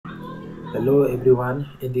Hello everyone,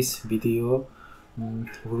 in this video we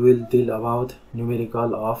will deal about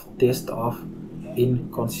numerical of test of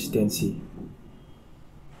inconsistency.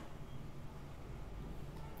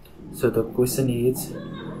 So the question is,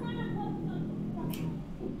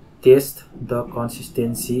 test the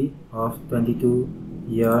consistency of 22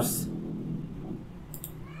 years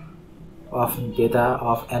of data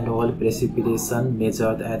of annual precipitation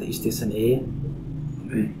measured at station A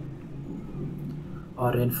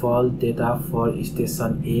or rainfall data for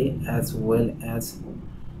station A as well as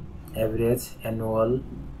average annual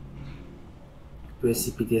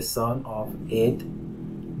precipitation of 8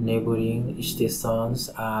 neighboring stations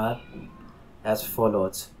are as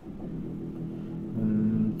follows.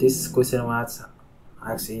 This question was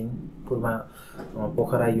asked in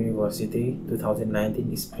Pokhara University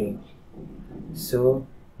 2019 spring. So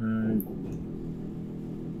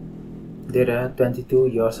there are 22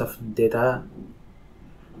 years of data,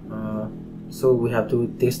 so we have to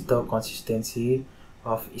test the consistency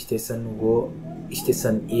of station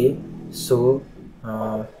A. So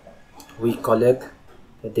we collect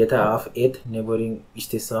the data of 8 neighboring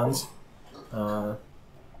stations,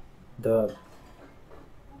 the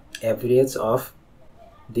average of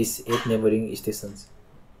these 8 neighboring stations.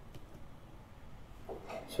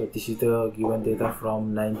 So this is the given data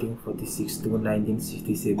from 1946 to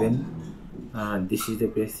 1967. This is the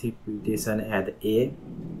precipitation at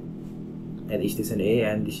station A,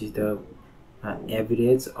 and this is the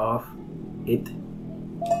average of 8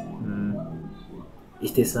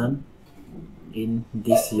 station in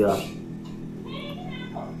this year.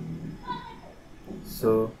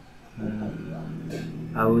 So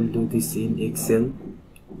I will do this in Excel.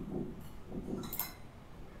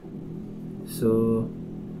 So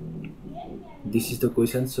this is the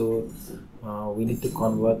question. So we need to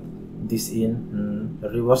convert this in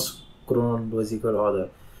reverse chronological order.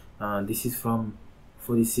 This is from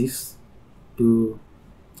 46 to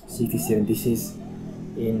 67. This is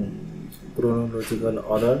in chronological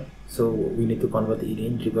order, so we need to convert it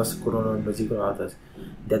in reverse chronological order.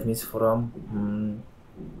 That means from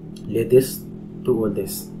latest to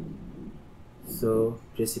oldest. So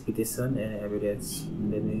precipitation and average,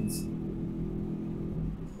 that means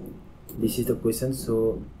this is the question.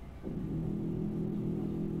 So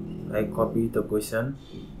I copy the question,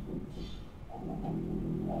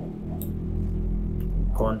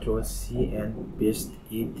 Ctrl C and paste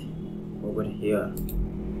it over here.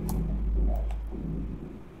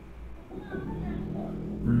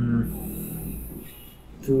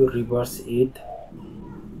 To reverse it,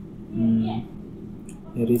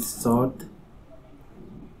 here is sort,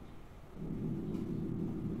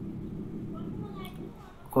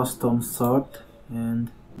 custom sort,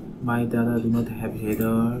 and my data do not have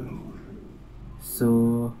header,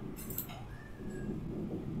 so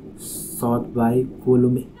sort by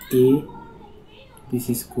column A. This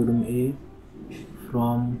is column A,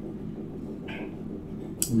 from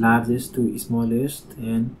largest to smallest,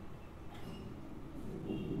 and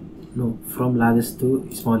no, from largest to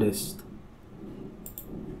smallest.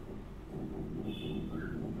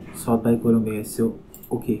 Sort by column A. So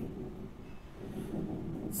okay.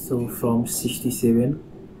 So from 67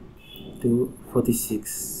 to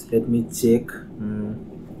 46. Let me check.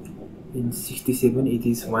 In 67 it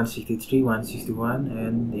is 163, 161,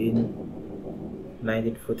 and in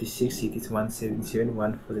 1946 it is 177,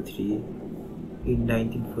 143. In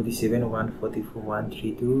 1947 144,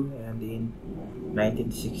 132, and in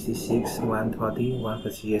 1966 130,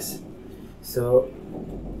 140. Yes. So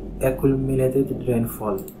accumulated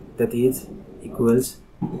rainfall, that is equals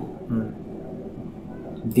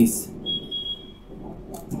this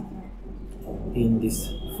in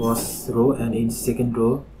this first row, and in second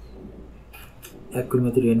row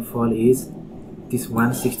accumulated rainfall is this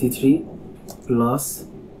 163 plus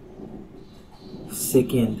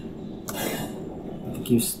second, it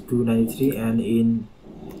gives 293, and in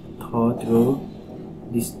third row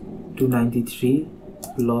this 293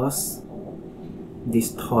 plus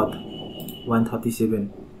this third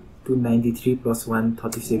 137, 293 plus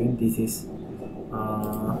 137, this is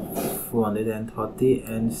 430,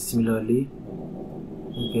 and similarly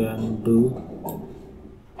we can do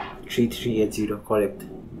 3380, correct.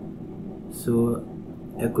 So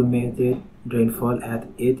accumulated rainfall at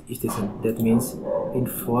 8 stations, that means in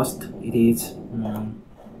first it is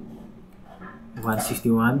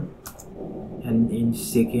 161, and in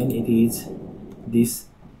second it is this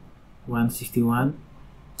 161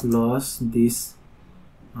 plus this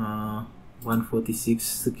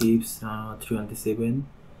 146 gives 307,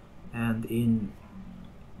 and in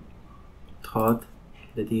third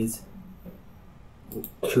that is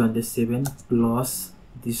 307 plus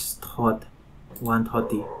this thought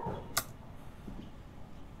 130.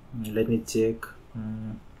 Let me check.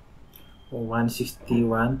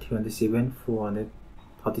 161, 307,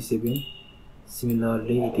 437.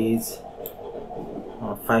 Similarly, it is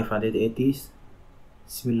 580.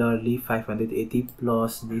 Similarly, 580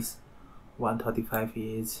 plus this 135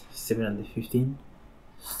 is 715.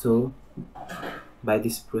 So by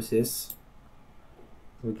this process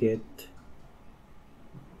we get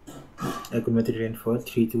accumulated rainfall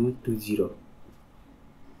 3220.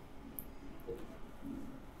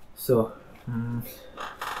 So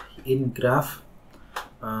in graph,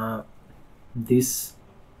 this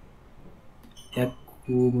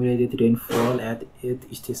accumulated rainfall at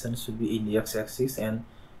each station should be in x-axis and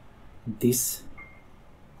this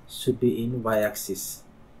should be in y-axis.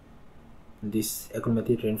 This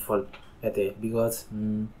accumulated rainfall at a, because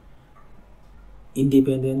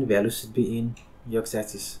independent value should be in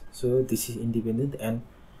x-axis. So this is independent and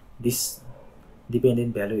this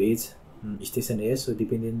dependent value is station A, so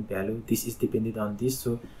dependent value, this is dependent on this,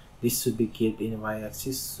 so this should be kept in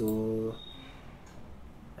y-axis. So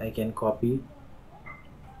I can copy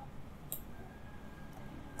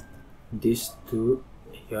this to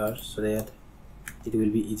here so that it will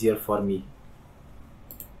be easier for me.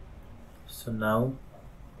 So now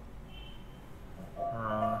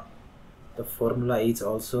the formula is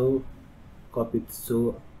also copied,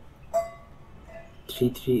 so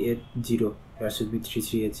 3380, here should be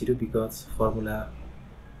 3380 because formula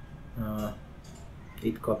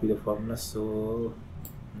it copy the formula. So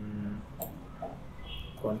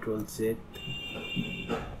Control Z,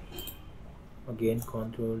 again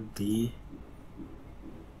Control D,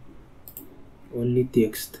 only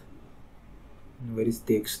text. Where is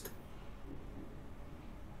text?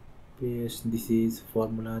 Paste. This is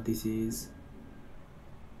formula, this is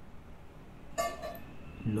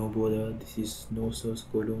no border, this is no source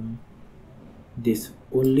column, this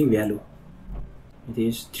only value, it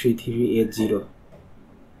is 3380.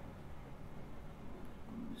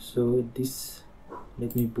 So this,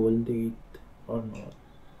 let me bold it or not.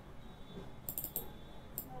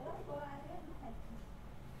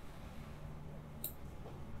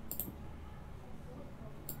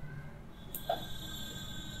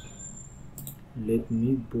 Let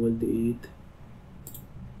me bold it.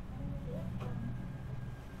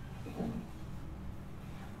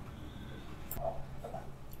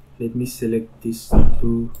 Let me select this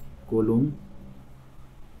two column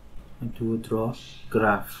and to draw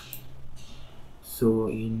graph. So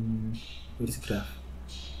in, where is graph?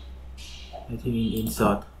 I think in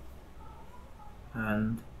insert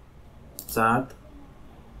and chart.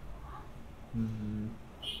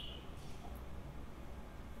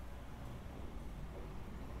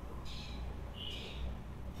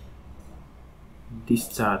 This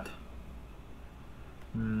chart.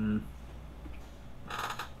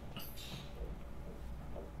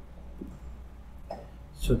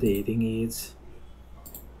 So the heading is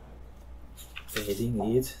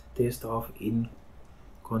test of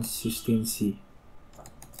inconsistency.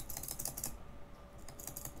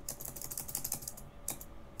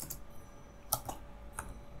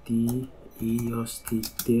 TEST,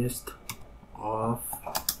 test of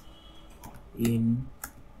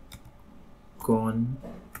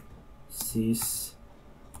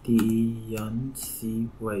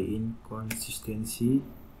inconsistency.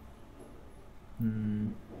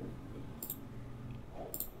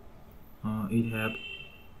 It have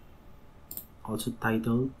also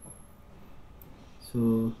title.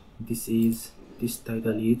 So this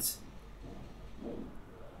title is,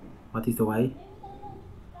 what is the Y?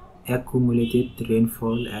 Accumulated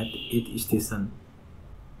rainfall at each station.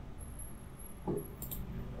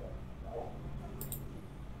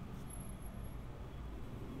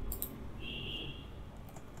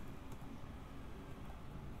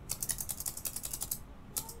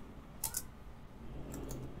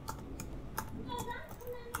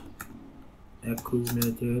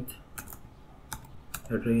 Accumulated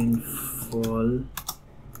rainfall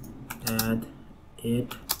at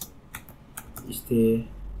 8 station,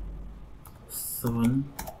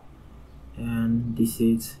 and this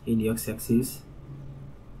is in x-axis.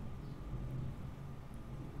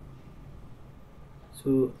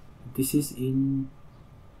 So this is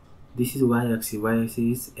y-axis. Y-axis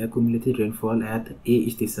is accumulated rainfall at a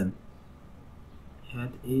station.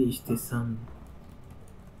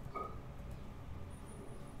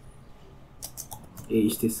 A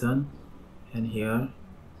station, and here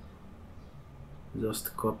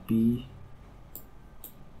just copy.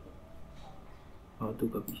 How to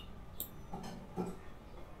copy?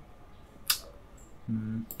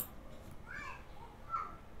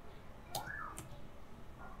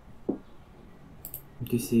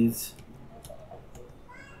 this is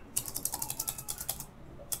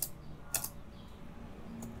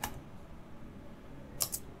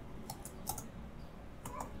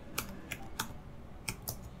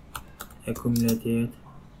accumulated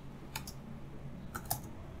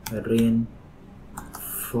rainfall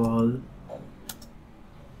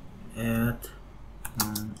at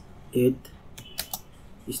 8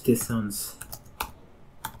 stations.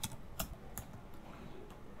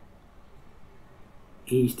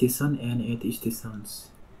 A station and 8 stations.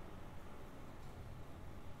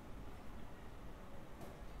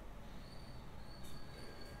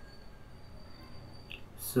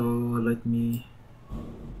 So let me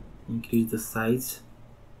increase the size.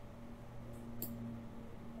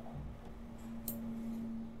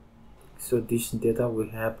 So this data we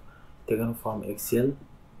have taken from Excel.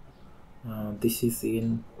 This is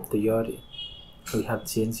in the year we have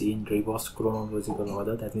changed in reverse chronological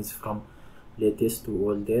order, that means from latest to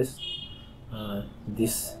oldest.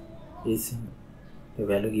 This is the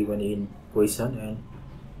value given in question, and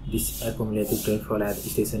this accumulated rainfall at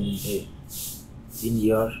station A in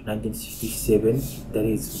year 1967, that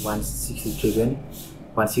is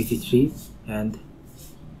 163, and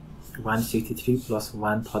 163 plus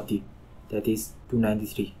 130, that is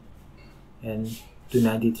 293, and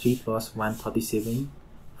 293 plus 137,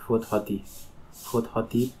 430,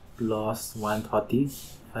 430 plus 130,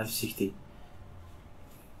 560.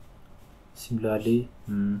 Similarly,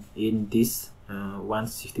 in this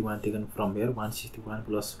 161 taken from here, 161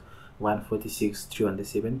 plus 146,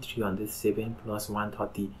 307, 307 plus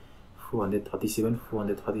 130, 437,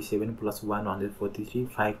 437 plus 143,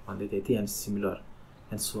 580, and similar,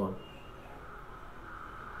 and so on.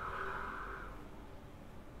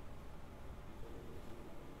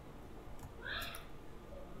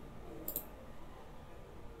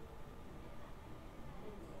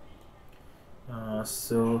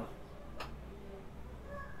 So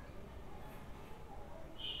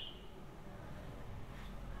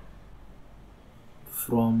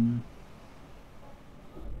from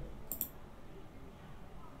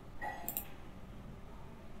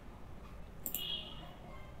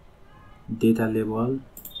data level,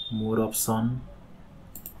 more option,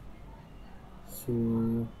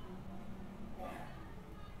 so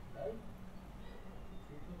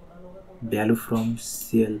value from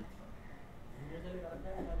cell,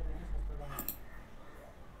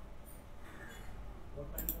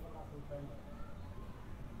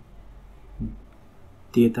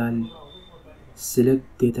 data, select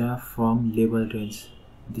data from label range.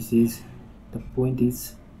 This is the point,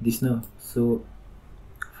 is this now. So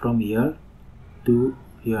from here to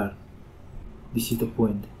here, this is the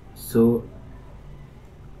point. So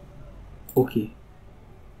okay,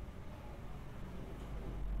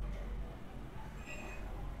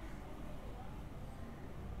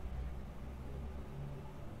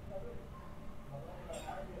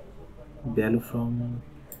 value from,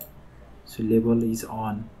 so label is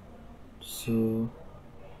on, so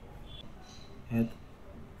at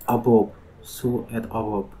above, so at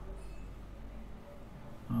above,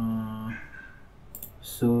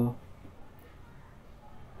 so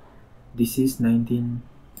this is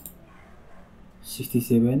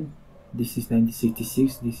 1967, this is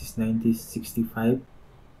 1966, this is 1965.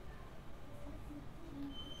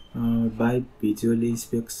 By visual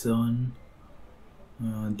inspection,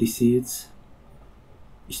 this is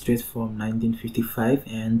straight from 1955,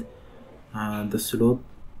 and the slope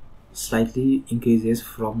slightly increases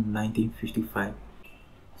from 1955.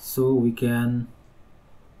 So we can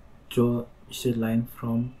draw a straight line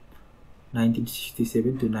from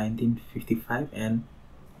 1967 to 1955 and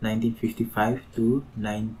 1955 to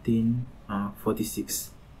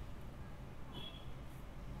 1946.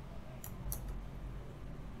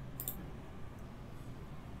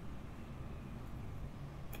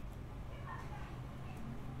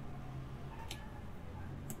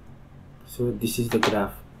 So this is the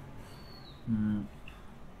graph. From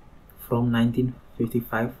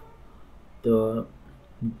 1955 the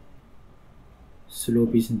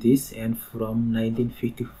slope is this, and from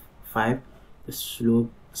 1955 the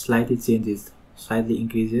slope slightly changes, slightly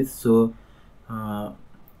increases. So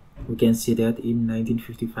we can see that in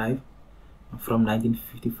 1955, from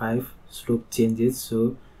 1955 slope changes,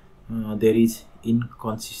 so there is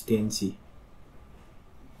inconsistency.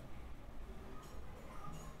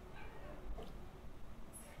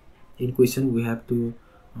 In question we have to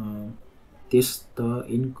test the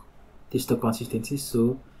consistency.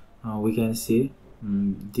 So we can say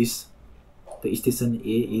the station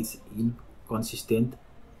A is inconsistent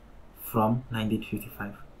from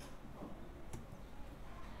 1955.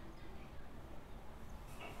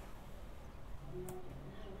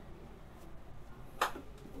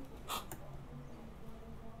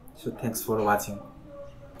 So thanks for watching.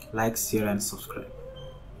 Like, share and subscribe.